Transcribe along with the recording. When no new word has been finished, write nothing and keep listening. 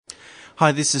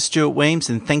Hi, this is Stuart Weems,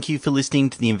 and thank you for listening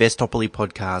to the Investopoly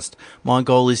podcast. My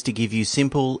goal is to give you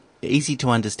simple, easy to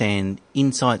understand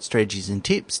insight, strategies and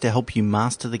tips to help you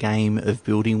master the game of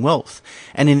building wealth.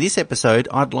 And in this episode,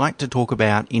 I'd like to talk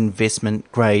about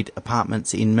investment grade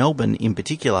apartments in Melbourne in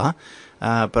particular,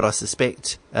 but I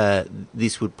suspect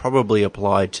this would probably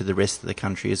apply to the rest of the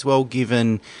country as well,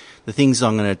 given the things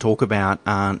I'm going to talk about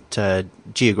aren't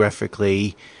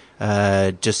geographically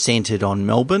just centred on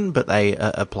Melbourne, but they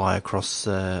apply across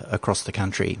the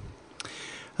country.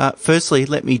 Firstly,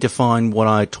 let me define what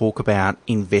I talk about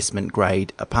investment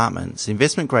grade apartments.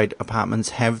 Investment grade apartments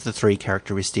have the three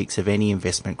characteristics of any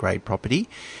investment grade property,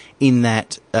 in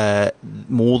that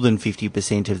more than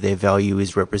 50% of their value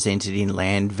is represented in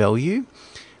land value.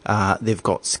 They've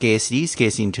got scarcity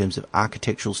in terms of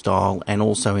architectural style and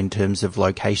also in terms of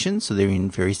location. So they're in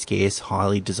very scarce,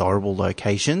 highly desirable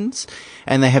locations,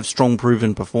 and they have strong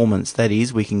proven performance. That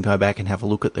is, we can go back and have a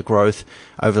look at the growth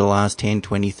over the last 10,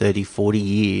 20, 30, 40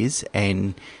 years,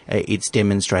 and it's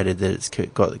demonstrated that it's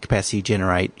got the capacity to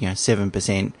generate,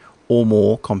 7% or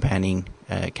more compounding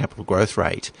capital growth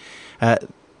rate.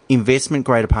 Investment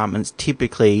grade apartments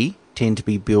typically tend to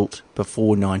be built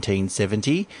before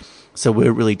 1970. So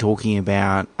we're really talking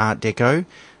about Art Deco,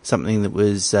 something that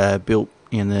was built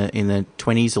in the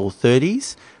 20s or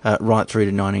 30s, right through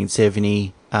to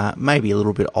 1970, maybe a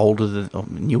little bit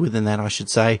newer than that, I should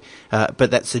say,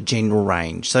 but that's a general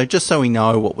range. So just so we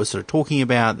know what we're sort of talking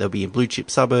about, they'll be in blue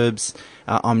chip suburbs.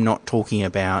 I'm not talking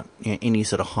about any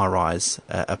sort of high-rise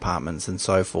apartments and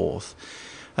so forth.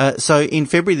 So in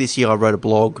February this year, I wrote a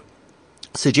blog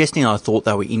suggesting I thought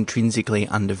they were intrinsically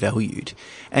undervalued.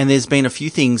 And there's been a few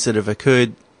things that have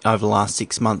occurred over the last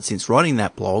 6 months since writing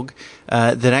that blog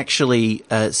that actually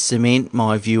cement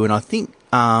my view, and I think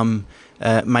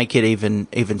make it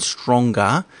even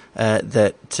stronger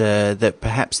that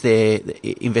perhaps their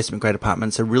investment grade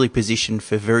apartments are really positioned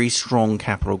for very strong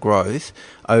capital growth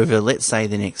over, let's say,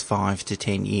 the next 5 to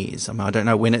 10 years. I mean, I don't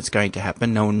know when it's going to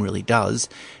happen. No one really does,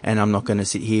 and I'm not going to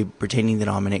sit here pretending that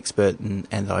I'm an expert and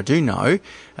that I do know.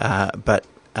 But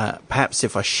perhaps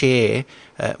if I share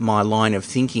my line of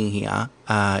thinking here,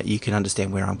 you can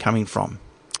understand where I'm coming from.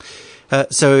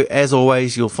 So as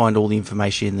always, you'll find all the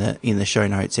information in the show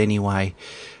notes anyway.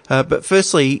 But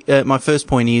firstly, my first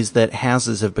point is that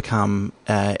houses have become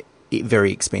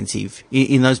very expensive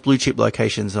in those blue chip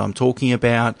locations that I'm talking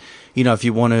about. If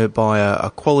you want to buy a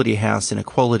quality house in a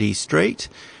quality street,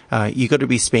 you've got to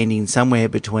be spending somewhere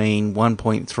between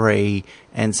 1.3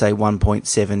 and say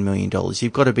 $1.7 million.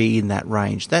 You've got to be in that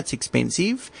range. That's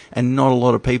expensive, and not a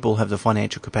lot of people have the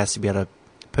financial capacity to be able to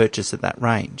purchase at that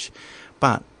range.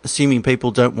 But assuming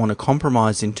people don't want to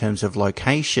compromise in terms of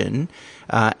location,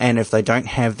 and if they don't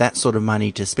have that sort of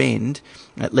money to spend,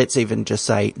 let's even just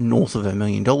say north of $1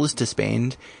 million to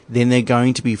spend, then they're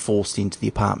going to be forced into the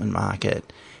apartment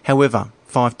market. However,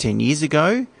 5-10 years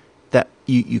ago, that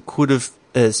you could have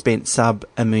spent sub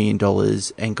 $1 million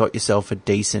and got yourself a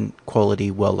decent,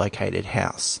 quality, well-located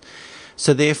house.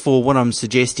 So therefore, what I'm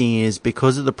suggesting is,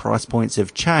 because of the price points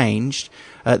have changed,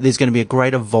 there's going to be a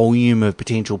greater volume of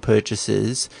potential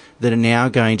purchasers that are now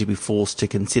going to be forced to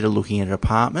consider looking at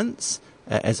apartments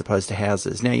as opposed to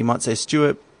houses. Now, you might say,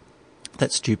 Stuart,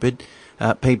 that's stupid.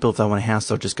 People, if they want a house,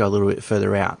 they'll just go a little bit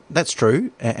further out. That's true,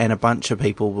 and a bunch of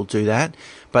people will do that.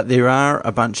 But there are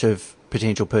a bunch of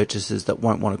potential purchasers that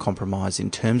won't want to compromise in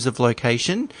terms of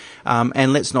location.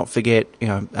 And let's not forget,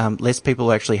 less people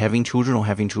are actually having children or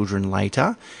having children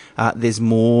later. There's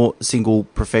more single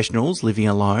professionals living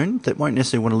alone that won't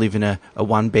necessarily want to live in a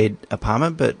one-bed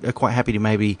apartment, but are quite happy to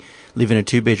maybe live in a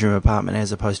two-bedroom apartment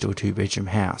as opposed to a two-bedroom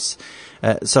house.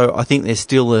 So I think there's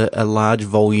still a large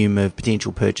volume of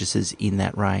potential purchasers in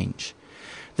that range.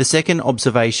 The second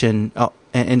observation,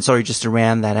 just to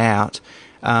round that out,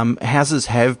 houses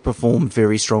have performed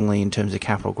very strongly in terms of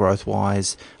capital growth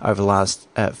wise over the last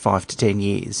 5 to 10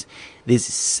 years.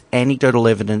 There's anecdotal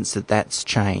evidence that that's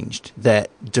changed,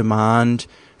 that demand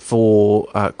for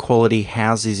quality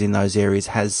houses in those areas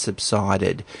has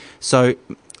subsided. So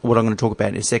what I'm going to talk about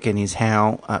in a second is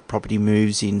how property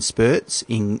moves in spurts,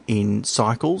 in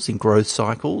cycles, in growth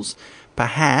cycles.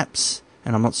 Perhaps,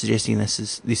 and I'm not suggesting this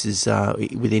is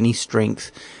with any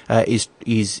strength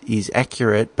is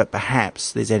accurate, but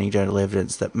perhaps there's anecdotal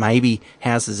evidence that maybe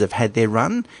houses have had their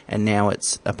run and now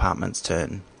it's apartments'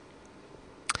 turn.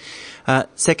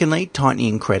 Secondly,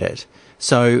 tightening credit.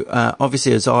 So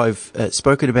obviously, as I've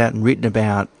spoken about and written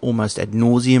about almost ad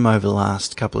nauseum over the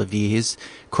last couple of years,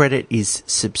 credit is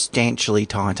substantially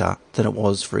tighter than it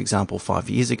was, for example, 5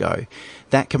 years ago.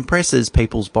 That compresses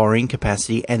people's borrowing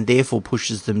capacity and therefore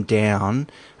pushes them down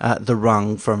the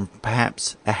rung from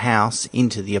perhaps a house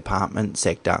into the apartment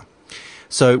sector.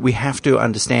 So we have to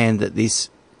understand that this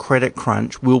credit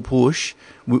crunch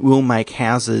will make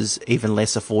houses even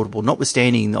less affordable,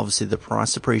 notwithstanding obviously the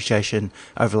price appreciation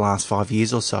over the last 5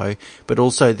 years or so, but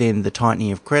also then the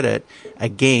tightening of credit.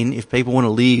 Again, if people want to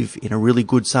live in a really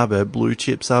good suburb, blue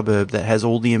chip suburb that has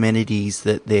all the amenities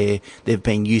that they've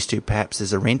been used to perhaps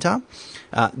as a renter,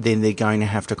 then they're going to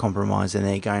have to compromise and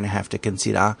they're going to have to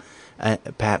consider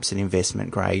perhaps an investment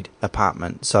grade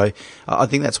apartment. So I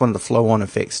think that's one of the flow-on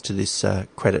effects to this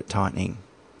credit tightening.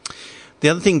 The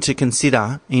other thing to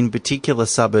consider in particular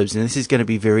suburbs, and this is going to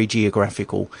be very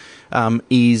geographical,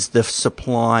 is the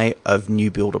supply of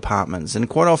new build apartments. And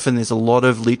quite often there's a lot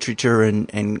of literature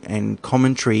and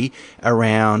commentary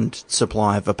around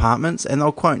supply of apartments, and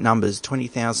they'll quote numbers,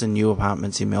 20,000 new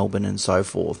apartments in Melbourne and so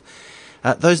forth.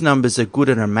 Those numbers are good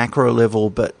at a macro level,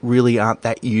 but really aren't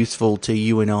that useful to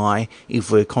you and I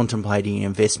if we're contemplating an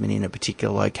investment in a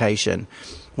particular location.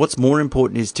 What's more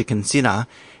important is to consider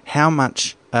how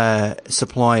much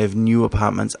supply of new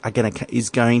apartments is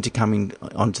going to come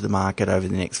onto the market over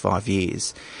the next 5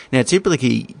 years. Now,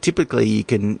 typically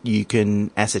you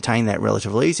can ascertain that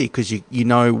relatively easy because you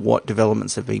know what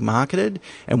developments have been marketed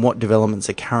and what developments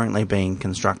are currently being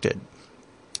constructed.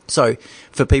 So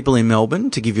for people in Melbourne,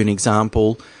 to give you an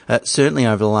example, certainly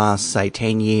over the last, say,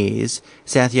 10 years,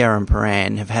 South Yarra and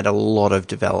Prahran have had a lot of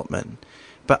development.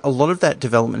 But a lot of that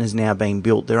development is now being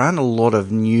built. There aren't a lot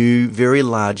of new, very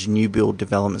large new build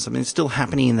developments. I mean, it's still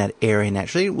happening in that area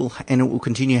naturally, it will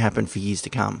continue to happen for years to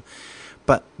come.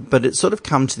 But it's sort of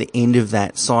come to the end of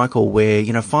that cycle where,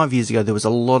 5 years ago there was a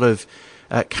lot of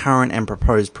current and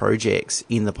proposed projects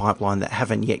in the pipeline that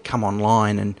haven't yet come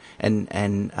online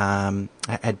and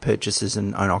had purchasers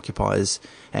and own occupiers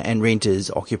and renters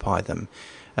occupy them.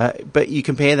 But you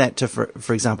compare that to,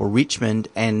 for example, Richmond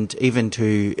and even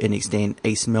to an extent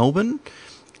East Melbourne,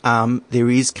 there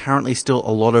is currently still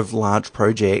a lot of large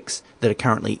projects that are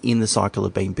currently in the cycle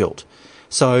of being built.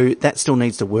 So that still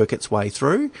needs to work its way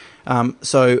through.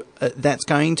 So that's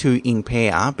going to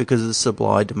impair, because of the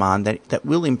supply demand, that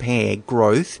will impair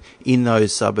growth in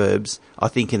those suburbs, I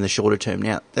think, in the shorter term.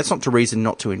 Now, that's not a reason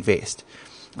not to invest.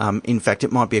 In fact,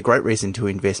 it might be a great reason to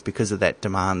invest because of that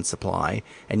demand supply,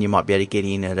 and you might be able to get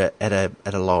in at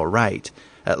a lower rate,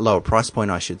 at lower price point,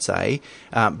 I should say.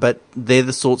 But they're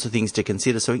the sorts of things to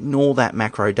consider. So ignore that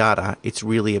macro data. It's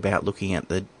really about looking at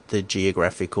the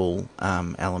geographical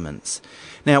elements.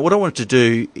 Now, what I want to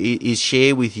do is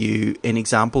share with you an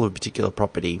example of a particular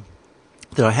property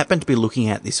that I happened to be looking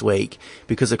at this week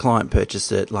because a client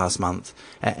purchased it last month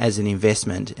as an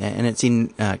investment, and it's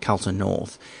in Carlton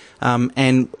North.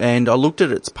 And I looked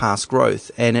at its past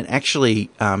growth, and it actually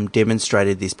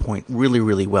demonstrated this point really,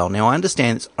 really well. Now, I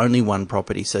understand it's only one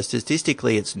property, so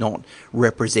statistically it's not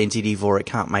representative, or it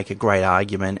can't make a great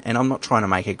argument, and I'm not trying to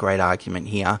make a great argument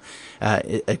here,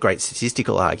 a great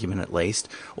statistical argument at least.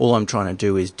 All I'm trying to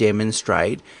do is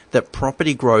demonstrate that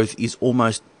property growth is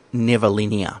almost never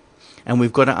linear. And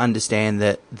we've got to understand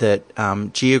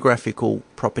that geographical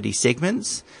property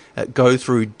segments go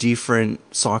through different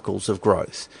cycles of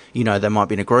growth. They might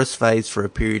be in a growth phase for a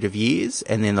period of years,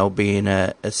 and then they'll be in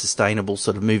a sustainable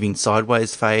sort of moving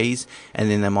sideways phase,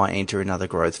 and then they might enter another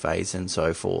growth phase and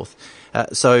so forth.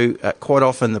 So quite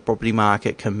often the property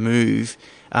market can move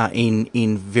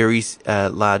in very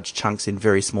large chunks in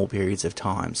very small periods of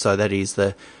time. So that is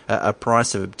a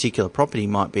price of a particular property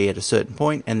might be at a certain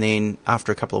point, and then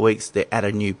after a couple of weeks they're at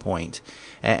a new point.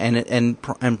 And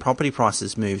property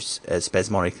prices move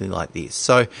spasmodically like this.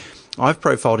 So I've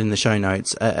profiled in the show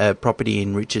notes a property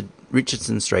in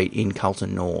Richardson Street in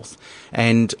Carlton North,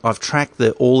 and I've tracked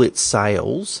all its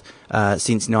sales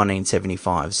since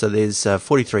 1975. So there's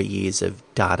 43 years of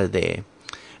data there.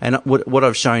 And what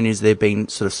I've shown is there have been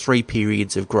sort of three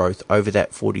periods of growth over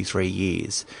that 43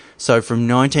 years. So from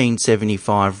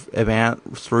 1975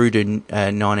 about through to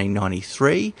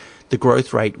 1993, the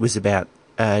growth rate was about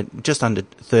just under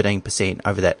 13%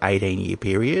 over that 18-year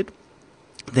period.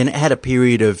 Then it had a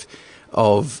period of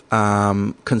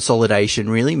consolidation,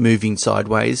 really moving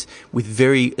sideways, with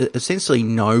essentially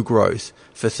no growth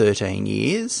for 13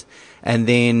 years, and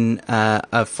then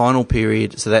a final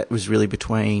period. So that was really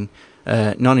between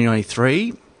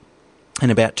 1993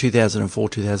 and about 2004,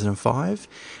 2005,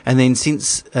 and then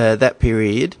since that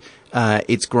period,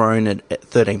 it's grown at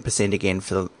 13% again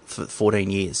for 14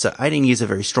 years. So 18 years of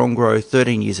very strong growth,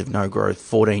 13 years of no growth,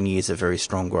 14 years of very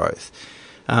strong growth.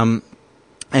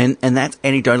 And that's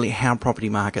anecdotally how property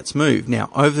markets move. Now,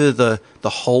 over the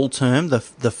whole term, the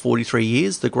 43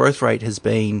 years, the growth rate has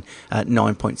been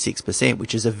 9.6%,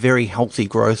 which is a very healthy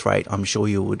growth rate. I'm sure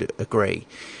you would agree.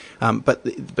 But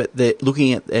the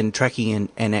looking at and tracking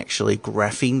and actually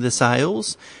graphing the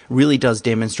sales really does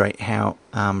demonstrate how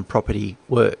property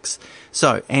works.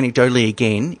 So, anecdotally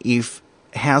again, if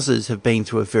houses have been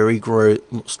through a very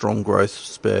strong growth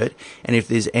spurt, and if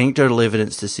there's anecdotal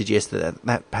evidence to suggest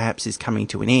that perhaps is coming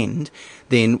to an end,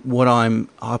 then what I'm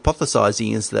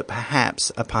hypothesizing is that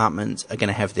perhaps apartments are going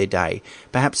to have their day.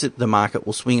 Perhaps the market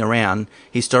will swing around.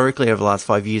 Historically, over the last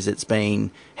 5 years, it's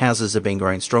been houses have been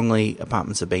growing strongly,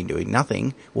 apartments have been doing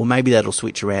nothing. Well, maybe that'll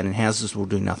switch around and houses will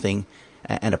do nothing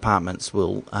and apartments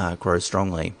will grow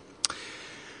strongly.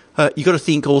 You've got to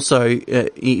think also,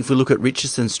 if we look at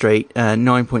Richardson Street,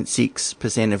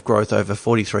 9.6% of growth over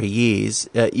 43 years,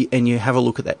 and you have a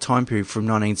look at that time period from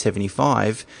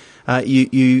 1975,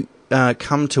 you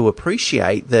come to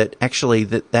appreciate that actually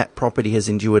that property has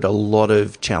endured a lot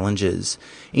of challenges.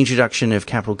 Introduction of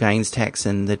capital gains tax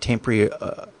and the temporary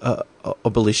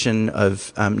abolition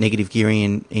of negative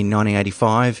gearing in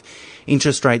 1985,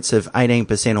 interest rates of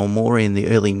 18% or more in the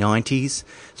early 90s,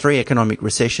 3 economic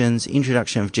recessions,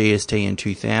 introduction of GST in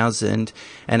 2000,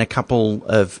 and a couple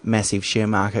of massive share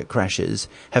market crashes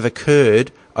have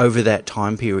occurred over that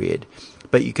time period.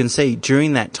 But you can see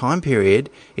during that time period,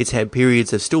 it's had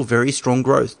periods of still very strong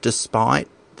growth despite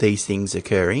these things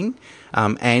occurring.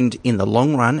 And in the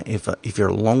long run, if you're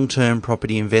a long-term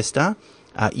property investor,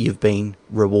 you've been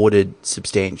rewarded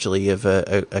substantially of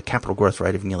a capital growth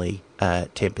rate of nearly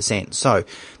 10%. So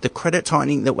the credit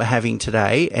tightening that we're having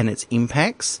today and its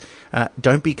impacts,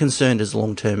 don't be concerned as a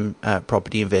long-term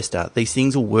property investor. These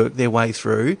things will work their way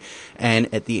through,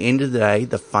 and at the end of the day,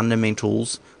 the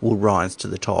fundamentals will rise to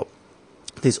the top.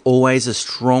 There's always a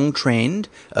strong trend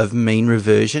of mean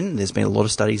reversion. There's been a lot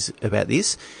of studies about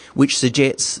this, which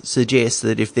suggests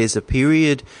that if there's a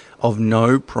period of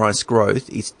no price growth,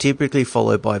 it's typically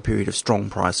followed by a period of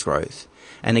strong price growth.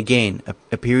 And again,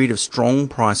 a period of strong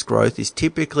price growth is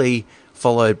typically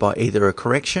followed by either a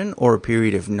correction or a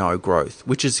period of no growth,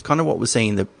 which is kind of what we're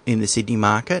seeing in the Sydney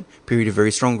market, period of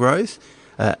very strong growth.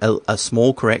 A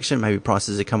small correction, maybe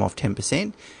prices have come off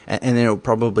 10%, and then it'll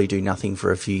probably do nothing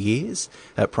for a few years,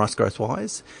 price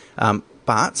growth-wise.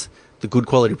 But the good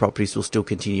quality properties will still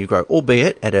continue to grow,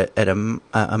 albeit at a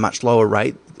much lower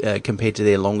rate compared to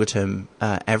their longer-term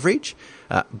average,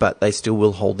 but they still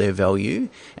will hold their value.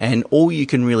 And all you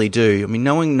can really do, I mean,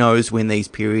 no one knows when these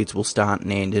periods will start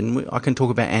and end, and I can talk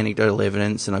about anecdotal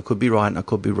evidence, and I could be right and I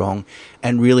could be wrong,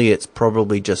 and really it's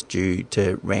probably just due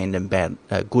to random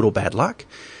good or bad luck,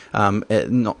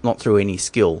 not through any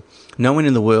skill. No one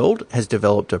in the world has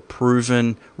developed a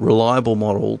proven, reliable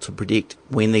model to predict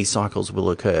when these cycles will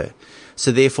occur.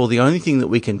 So therefore, the only thing that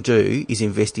we can do is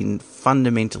invest in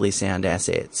fundamentally sound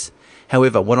assets.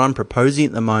 However, what I'm proposing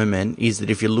at the moment is that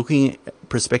if you're looking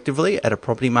prospectively at a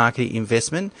property market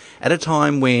investment at a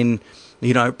time when,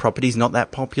 you know, property's not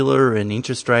that popular and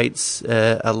interest rates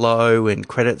are low and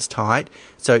credit's tight,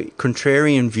 so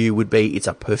contrarian view would be it's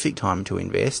a perfect time to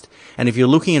invest. And if you're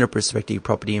looking at a prospective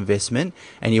property investment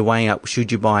and you're weighing up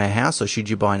should you buy a house or should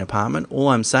you buy an apartment, all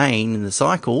I'm saying in the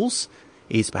cycles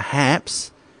is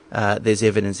perhaps there's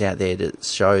evidence out there to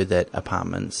show that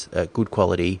apartments, good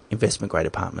quality investment grade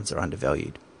apartments, are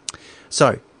undervalued.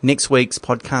 So next week's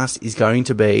podcast is going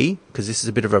to be, because this is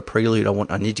a bit of a prelude,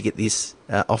 I need to get this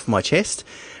off my chest.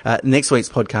 Next week's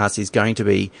podcast is going to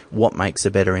be what makes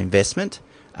a better investment,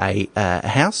 a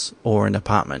house or an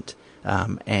apartment,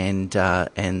 and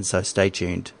so stay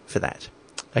tuned for that.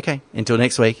 Okay, until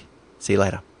next week, see you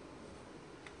later.